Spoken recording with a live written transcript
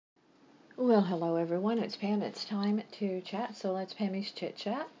Well, hello everyone. It's Pam. It's time to chat. So let's Pammy's chit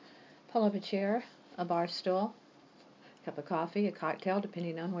chat. Pull up a chair, a bar stool, a cup of coffee, a cocktail,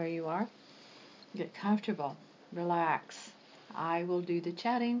 depending on where you are. Get comfortable. Relax. I will do the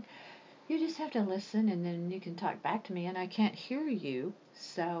chatting. You just have to listen, and then you can talk back to me. And I can't hear you,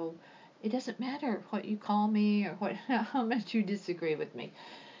 so it doesn't matter what you call me or how much you disagree with me.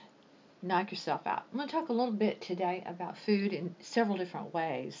 Knock yourself out. I'm going to talk a little bit today about food in several different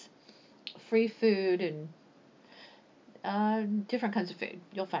ways. Free food and different kinds of food.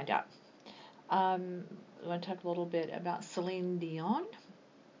 You'll find out. I want to talk a little bit about Celine Dion.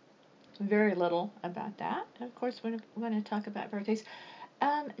 Very little about that. Of course, we're going to talk about birthdays.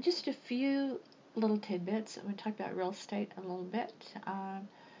 Just a few little tidbits. I'm going to talk about real estate a little bit,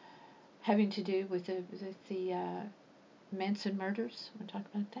 having to do with the Manson murders. I'm going to talk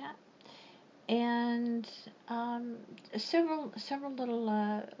about that. And several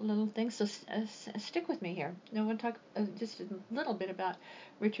little things. So stick with me here. Now, I want to talk just a little bit about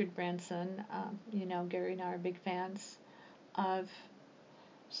Richard Branson. Gary and I are big fans of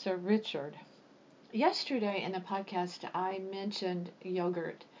Sir Richard. Yesterday in the podcast, I mentioned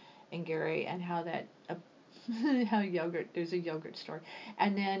yogurt and Gary and how that how yogurt. There's a yogurt story,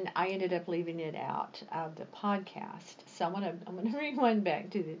 and then I ended up leaving it out of the podcast. So I'm gonna rewind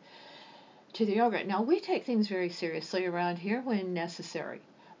back to the yogurt. Now, we take things very seriously around here when necessary.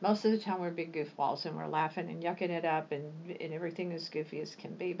 Most of the time, we're big goofballs and we're laughing and yucking it up and everything as goofy as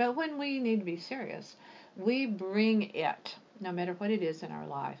can be. But when we need to be serious, we bring it, no matter what it is in our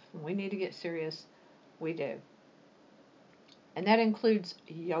life. When we need to get serious, we do. And that includes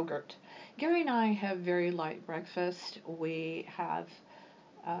yogurt. Gary and I have very light breakfast. We have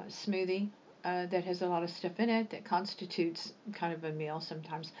a smoothie that has a lot of stuff in it that constitutes kind of a meal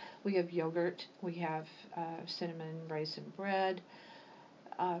sometimes. We have yogurt, we have cinnamon raisin bread,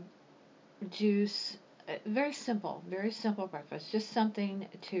 juice, very simple breakfast, just something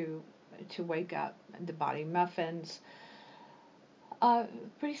to wake up the body. Muffins,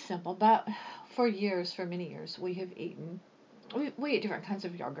 pretty simple, but for many years, we have eaten, we eat different kinds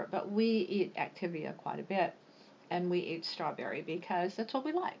of yogurt, but we eat Activia quite a bit, and we eat strawberry because that's what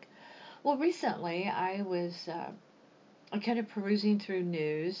we like. Well, recently I was kind of perusing through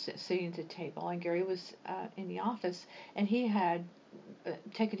news, sitting at the table, and Gary was in the office, and he had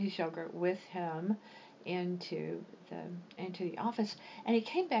taken his yogurt with him into the office, and he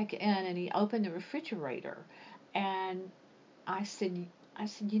came back in and he opened the refrigerator, and I said,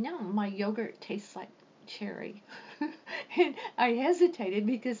 my yogurt tastes like cherry. And I hesitated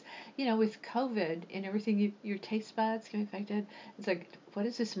because, with COVID and everything, your taste buds get affected. It's like, what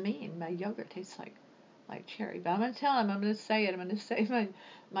does this mean? My yogurt tastes like cherry. But I'm going to tell him, I'm going to say it. I'm going to say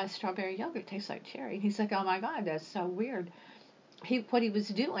my strawberry yogurt tastes like cherry. And he's like, oh my God, that's so weird. What he was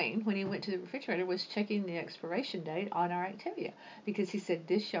doing when he went to the refrigerator was checking the expiration date on our Activia, because he said,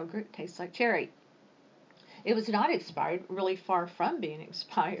 this yogurt tastes like cherry. It was not expired, really far from being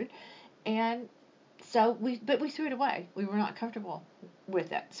expired. And so we threw it away. We were not comfortable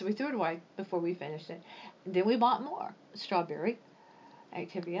with it. So we threw it away before we finished it. And then we bought more strawberry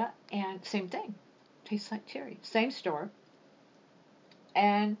Activia, and same thing. Tastes like cherry. Same store.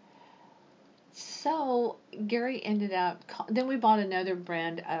 And so Gary ended up, then we bought another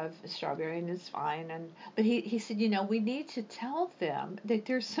brand of strawberry, and it's fine. But he said, we need to tell them that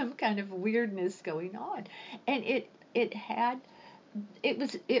there's some kind of weirdness going on. And it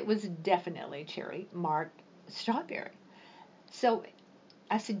was definitely cherry marked strawberry. So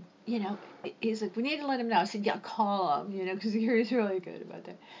I said, he's like, we need to let him know. I said, yeah, call him, because Gary's really good about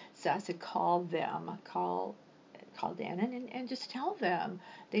that. So I said, call them, call Dan and just tell them.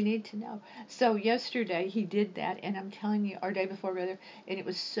 They need to know. So yesterday he did that, and I'm telling you, or day before rather, and it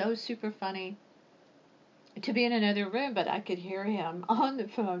was so super funny to be in another room, but I could hear him on the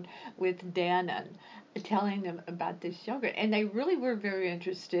phone with Dannon telling them about this yogurt, and they really were very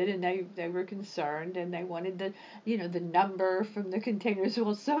interested, and they were concerned, and they wanted the number from the containers.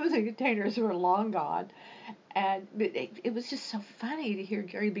 Well, some of the containers were long gone, and it was just so funny to hear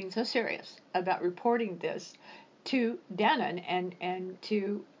Gary being so serious about reporting this to Dannon, and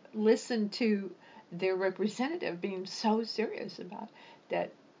to listen to their representative being so serious about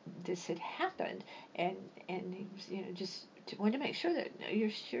that this had happened, and he was, just wanted to make sure that you're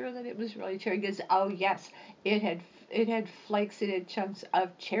sure that it was really cherry. Because oh yes, it had flakes, it had chunks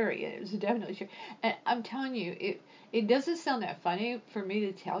of cherry, and it was definitely cherry. And I'm telling you, it doesn't sound that funny for me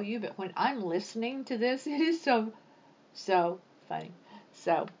to tell you, but when I'm listening to this, it is so funny.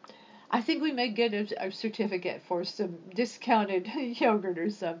 So I think we may get a certificate for some discounted yogurt or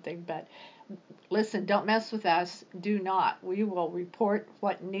something, but Listen, don't mess with us. Do not. We will report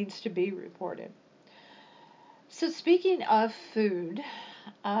what needs to be reported. So, speaking of food,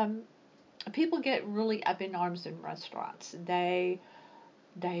 um, people get really up in arms in restaurants. They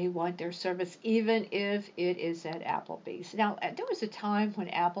want their service even if it is at Applebee's. Now, there was a time when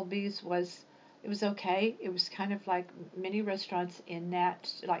Applebee's was it was okay. It was kind of like many restaurants in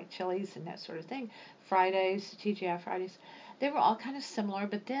that, like Chili's and that sort of thing. Fridays, TGI Fridays, they were all kind of similar.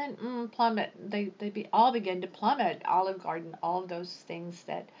 But then plummet. They all began to plummet. Olive Garden, all of those things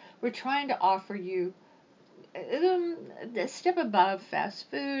that were trying to offer you a step above fast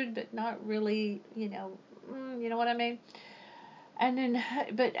food, but not really. You know what I mean. And then,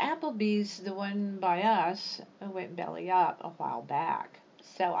 but Applebee's, the one by us, went belly up a while back.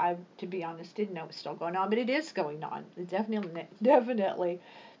 So I, to be honest, didn't know it was still going on, but it is going on. It definitely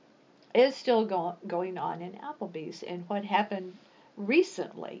is still going on in Applebee's. And what happened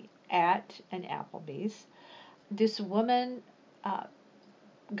recently at an Applebee's, this woman uh,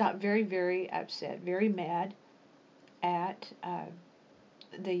 got very, very upset, very mad at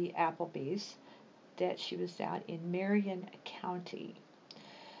the Applebee's that she was at in Marion County.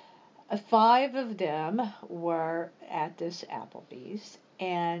 Five of them were at this Applebee's,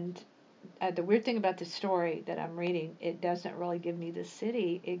 and the weird thing about the story that I'm reading, it doesn't really give me the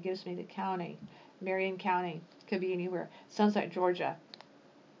city, it gives me the county. Marion County, could be anywhere. Sounds like Georgia.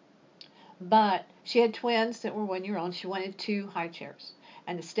 But she had twins that were 1 year old. She wanted two high chairs.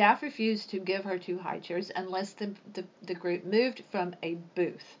 And the staff refused to give her two high chairs unless the group moved from a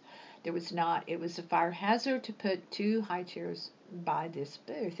booth. There was not, it was a fire hazard to put two high chairs by this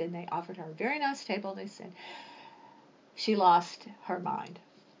booth. And they offered her a very nice table. They said she lost her mind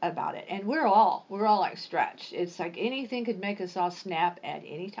about it. And we're all like stretched. It's like anything could make us all snap at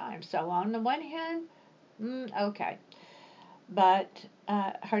any time. So on the one hand, okay. But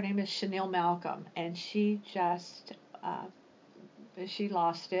her name is Chanel Malcolm, and uh, she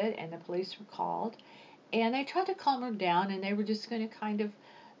lost it, and the police were called, and they tried to calm her down, and they were just going to kind of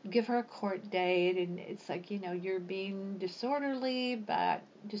give her a court date, and it's like, you're being disorderly, but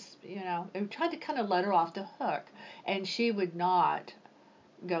just, they tried to kind of let her off the hook, and she would not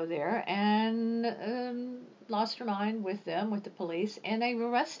go there, and lost her mind with them, with the police, and they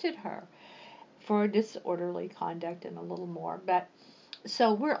arrested her for disorderly conduct and a little more. But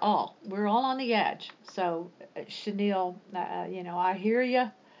so we're all on the edge. So Chanel, I hear you.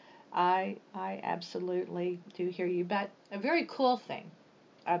 I absolutely do hear you. But a very cool thing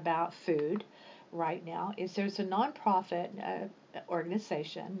about food right now is there's a nonprofit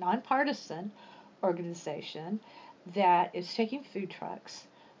organization, nonpartisan organization that is taking food trucks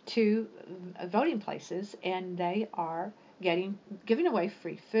to voting places, and they are giving away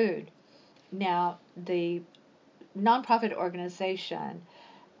free food. Now, the nonprofit organization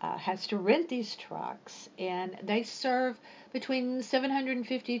has to rent these trucks, and they serve between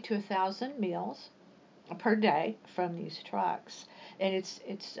 750 to 1,000 meals per day from these trucks, and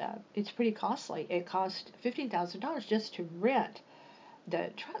it's pretty costly. It costs $15,000 just to rent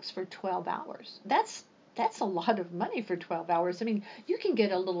the trucks for 12 hours. That's a lot of money for 12 hours. I mean, you can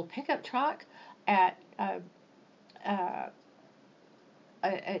get a little pickup truck at uh,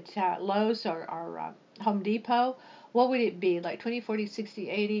 Lowe's or Home Depot. What would it be, like 20, 40, 60,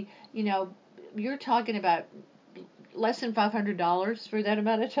 80? You're talking about less than $500 for that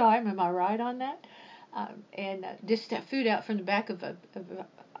amount of time. Am I right on that? And just that food out from the back of a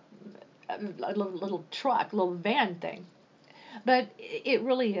little truck, little van thing. But it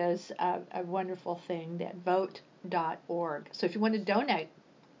really is a wonderful thing, that vote.org. So if you want to donate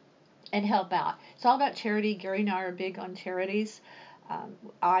and help out, it's all about charity. Gary and I are big on charities.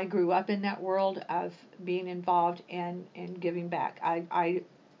 I grew up in that world of being involved and giving back. I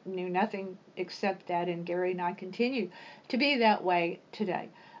knew nothing except that, and Gary and I continue to be that way today.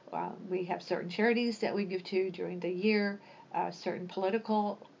 We have certain charities that we give to during the year, certain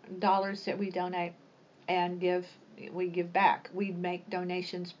political dollars that we donate, and we give back. We make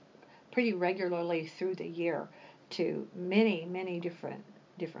donations pretty regularly through the year to many, many different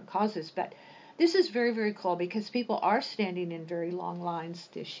causes. But this is very, very cool because people are standing in very long lines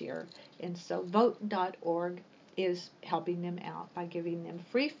this year. And so vote.org is helping them out by giving them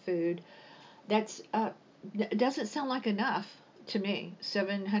free food. That's doesn't sound like enough to me.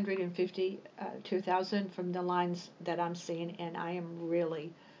 750 to 1,000 from the lines that I'm seeing, and I am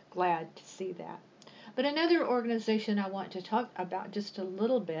really glad to see that. But another organization I want to talk about just a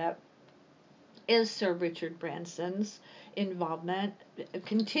little bit is Sir Richard Branson's involvement,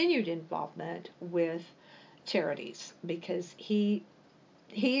 continued involvement with charities, because he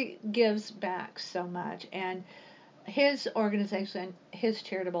gives back so much. And his organization, his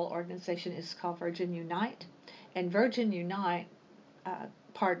charitable organization is called Virgin Unite, and Virgin Unite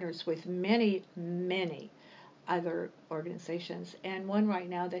partners with many, many other organizations, and one right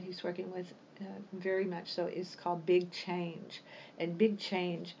now that he's working with very much so is called Big Change, and Big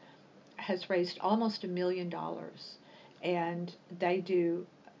Change has raised almost $1 million, and they do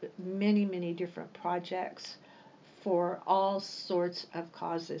many, many different projects for all sorts of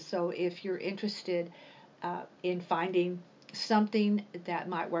causes. So if you're interested in finding something that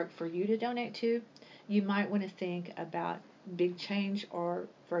might work for you to donate to, you might want to think about Big Change or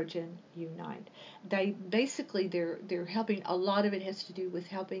Virgin Unite. They basically they're helping. A lot of it has to do with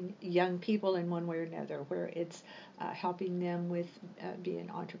helping young people in one way or another, where it's helping them with being an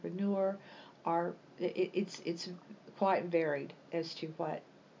entrepreneur, or it's quite varied as to what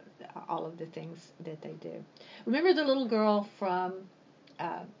all of the things that they do. Remember the little girl from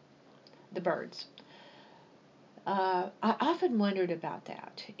uh, the Birds? I often wondered about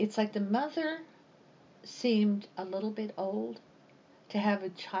that. It's like the mother seemed a little bit old to have a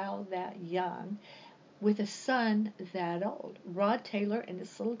child that young with a son that old. Rod Taylor and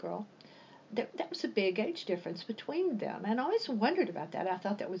this little girl, that was a big age difference between them. And I always wondered about that. I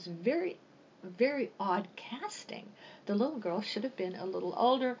thought that was very, very odd casting. The little girl should have been a little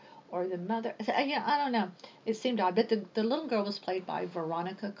older, or the mother. Yeah, I don't know. It seemed odd. But the little girl was played by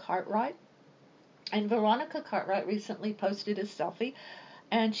Veronica Cartwright. And Veronica Cartwright recently posted a selfie,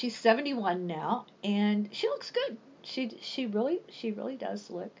 and she's 71 now, and she looks good. She really does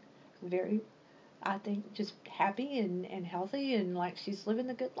look very, I think, just happy and healthy, and like she's living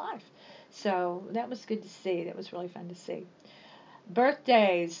the good life. So that was good to see. That was really fun to see.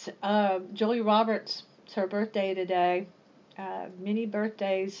 Birthdays. Julie Roberts, it's her birthday today. Many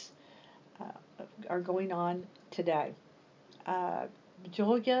birthdays are going on today. Uh,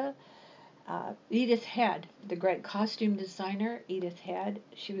 Julia, Edith Head, the great costume designer, Edith Head.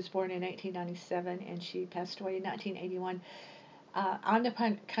 She was born in 1897 and she passed away in 1981. I'm the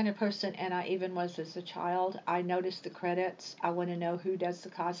kind of person, and I even was as a child, I notice the credits. I want to know who does the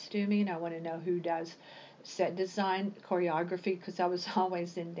costuming. I want to know who does set design, choreography, because I was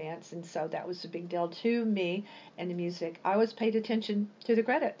always in dance, and so that was a big deal to me. And the music, I always paid attention to the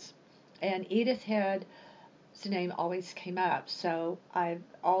credits. And Edith Head's name always came up, so I've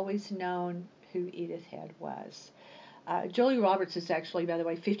always known who Edith Head was. Julie Roberts is actually, by the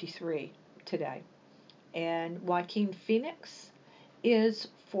way, 53 today. And Joaquin Phoenix is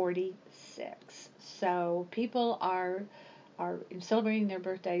 46. So people are celebrating their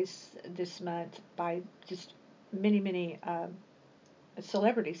birthdays this month by just many, many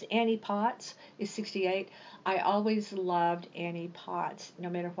celebrities. Annie Potts is 68. I always loved Annie Potts, no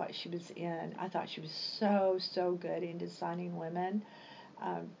matter what she was in. I thought she was so, so good in designing women.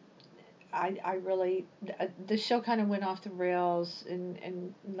 Um, I really, the show kind of went off the rails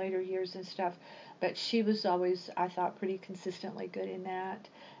in later years and stuff, but she was always, I thought, pretty consistently good in that.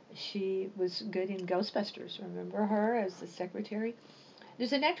 She was good in Ghostbusters. Remember her as the secretary?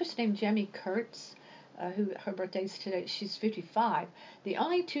 There's an actress named Jamie Kurtz, who her birthday's today. She's 55. The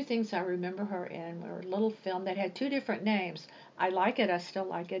only two things I remember her in were a little film that had two different names. I like it. I still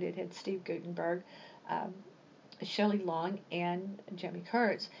like it. It had Steve Guttenberg. Um, Shelley Long and Jamie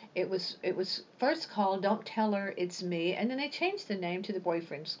Kurtz. It was first called Don't Tell Her It's Me, and then they changed the name to The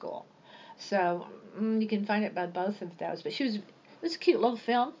Boyfriend School. So you can find it by both of those. But it was a cute little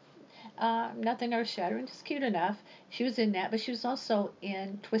film. Nothing earth shattering, just cute enough. She was in that, but she was also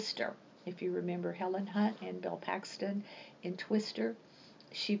in Twister. If you remember Helen Hunt and Bill Paxton in Twister,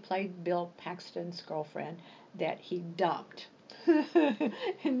 she played Bill Paxton's girlfriend that he dumped.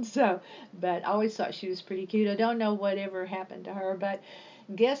 And so, but I always thought she was pretty cute. I don't know whatever happened to her, but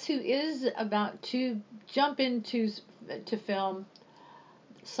guess who is about to jump into to film?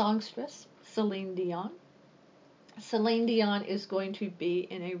 Songstress, Celine Dion. Celine Dion is going to be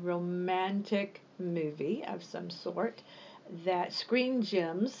in a romantic movie of some sort that Screen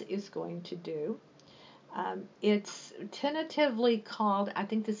Gems is going to do. It's tentatively called, I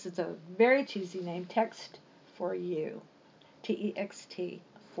think this is a very cheesy name, Text for You. Text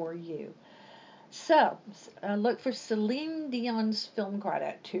for You. So, look for Celine Dion's film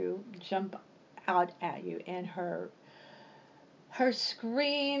credit to jump out at you, and her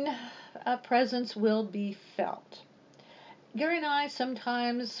screen presence will be felt. Gary and I,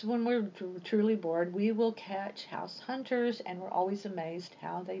 sometimes when we're truly bored, we will catch house hunters, and we're always amazed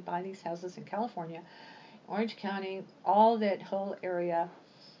how they buy these houses in California, Orange County, all that whole area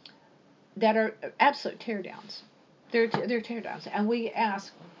that are absolute teardowns. They're teardowns, and we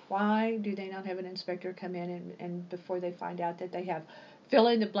ask, why do they not have an inspector come in and before they find out that they have fill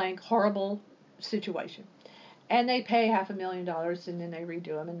in the blank horrible situation? And they pay $500,000 and then they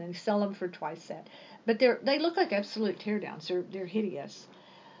redo them and then they sell them for twice that. But they look like absolute teardowns. They're hideous.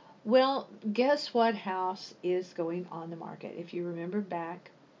 Well, guess what house is going on the market? If you remember back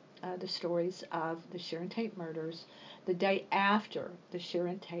the stories of the Sharon Tate murders, the day after the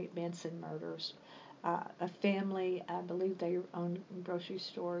Sharon Tate Manson murders, a family, I believe they owned grocery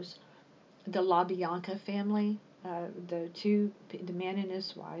stores, the LaBianca family, the man and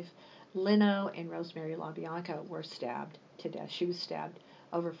his wife, Leno and Rosemary LaBianca, were stabbed to death. She was stabbed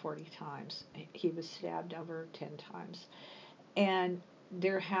over 40 times. He was stabbed over 10 times. And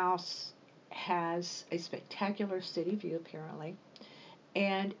their house has a spectacular city view, apparently,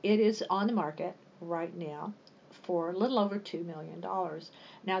 and it is on the market right now for a little over $2 million.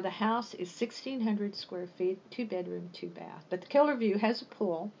 Now, the house is 1,600 square feet, 2 bedroom, 2 bath, but the Killer View has a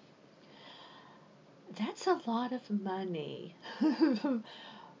pool. That's a lot of money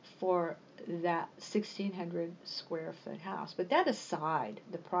for that 1,600 square foot house. But that aside,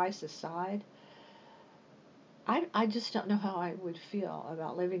 the price aside, I just don't know how I would feel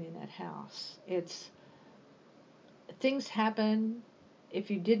about living in that house. Things happen.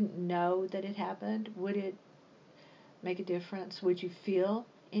 If you didn't know that it happened, would it make a difference? Would you feel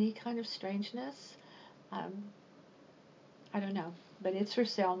any kind of strangeness? I don't know, but it's for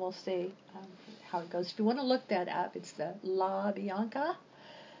sale, and we'll see how it goes. If you want to look that up, it's the LaBianca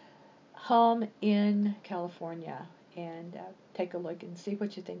home in California, and take a look and see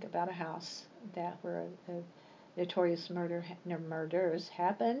what you think about a house where a notorious murders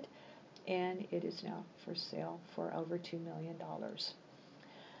happened, and it is now for sale for over $2 million.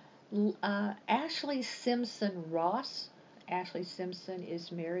 Ashley Simpson Ross. Ashley Simpson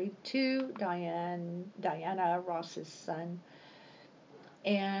is married to Diana Ross's son,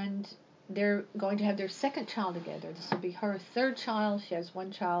 and they're going to have their second child together. This will be her third child. She has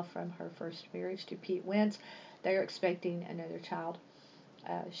one child from her first marriage to Pete Wentz. They're expecting another child,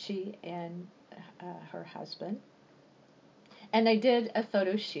 she and her husband. And they did a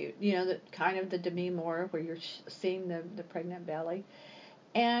photo shoot, kind of the Demi Moore where you're seeing the pregnant belly.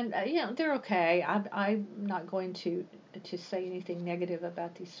 And, they're okay. I'm not going to say anything negative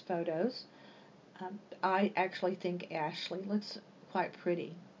about these photos. I actually think Ashley looks quite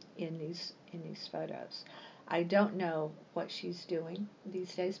pretty in these photos. I don't know what she's doing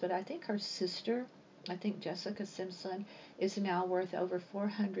these days, but I think her sister, Jessica Simpson, is now worth over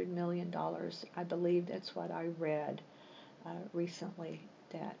 $400 million. I believe that's what I read recently,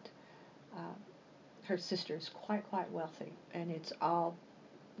 that her sister is quite wealthy, and it's all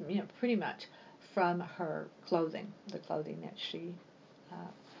pretty much from her clothing, the clothing that she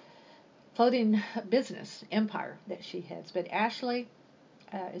clothing business empire that she heads. But Ashley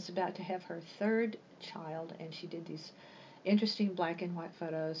is about to have her third child, and she did these interesting black and white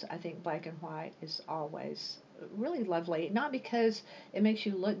photos. I think black and white is always really lovely, not because it makes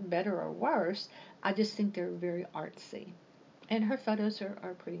you look better or worse. I just think they're very artsy, and her photos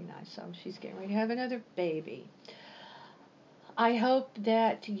are pretty nice. So she's getting ready to have another baby. I hope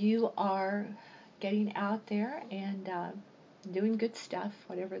that you are getting out there and doing good stuff,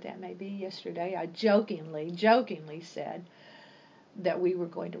 whatever that may be. Yesterday, I jokingly said that we were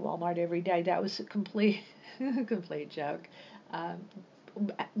going to Walmart every day. That was a complete joke.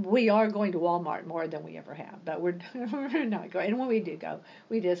 We are going to Walmart more than we ever have, but we're not going. And when we do go,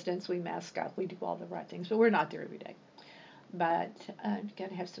 we distance, we mask up, we do all the right things, but we're not there every day. But you got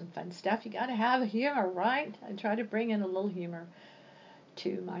to have some fun stuff. You got to have humor, right? I try to bring in a little humor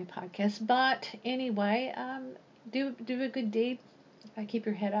to my podcast. But anyway, do a good deed. Keep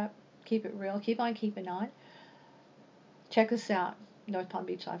your head up. Keep it real. Keep on keeping on. Check us out,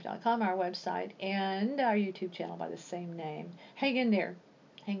 NorthPalmBeachLife.com, our website, and our YouTube channel by the same name. Hang in there.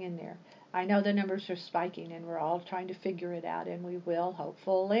 I know the numbers are spiking, and we're all trying to figure it out, and we will,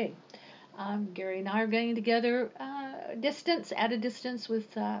 hopefully. Gary and I are getting together at a distance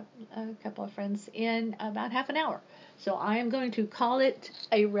with a couple of friends in about half an hour. So I am going to call it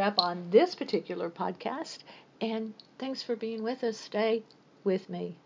a wrap on this particular podcast, and thanks for being with us. Stay with me.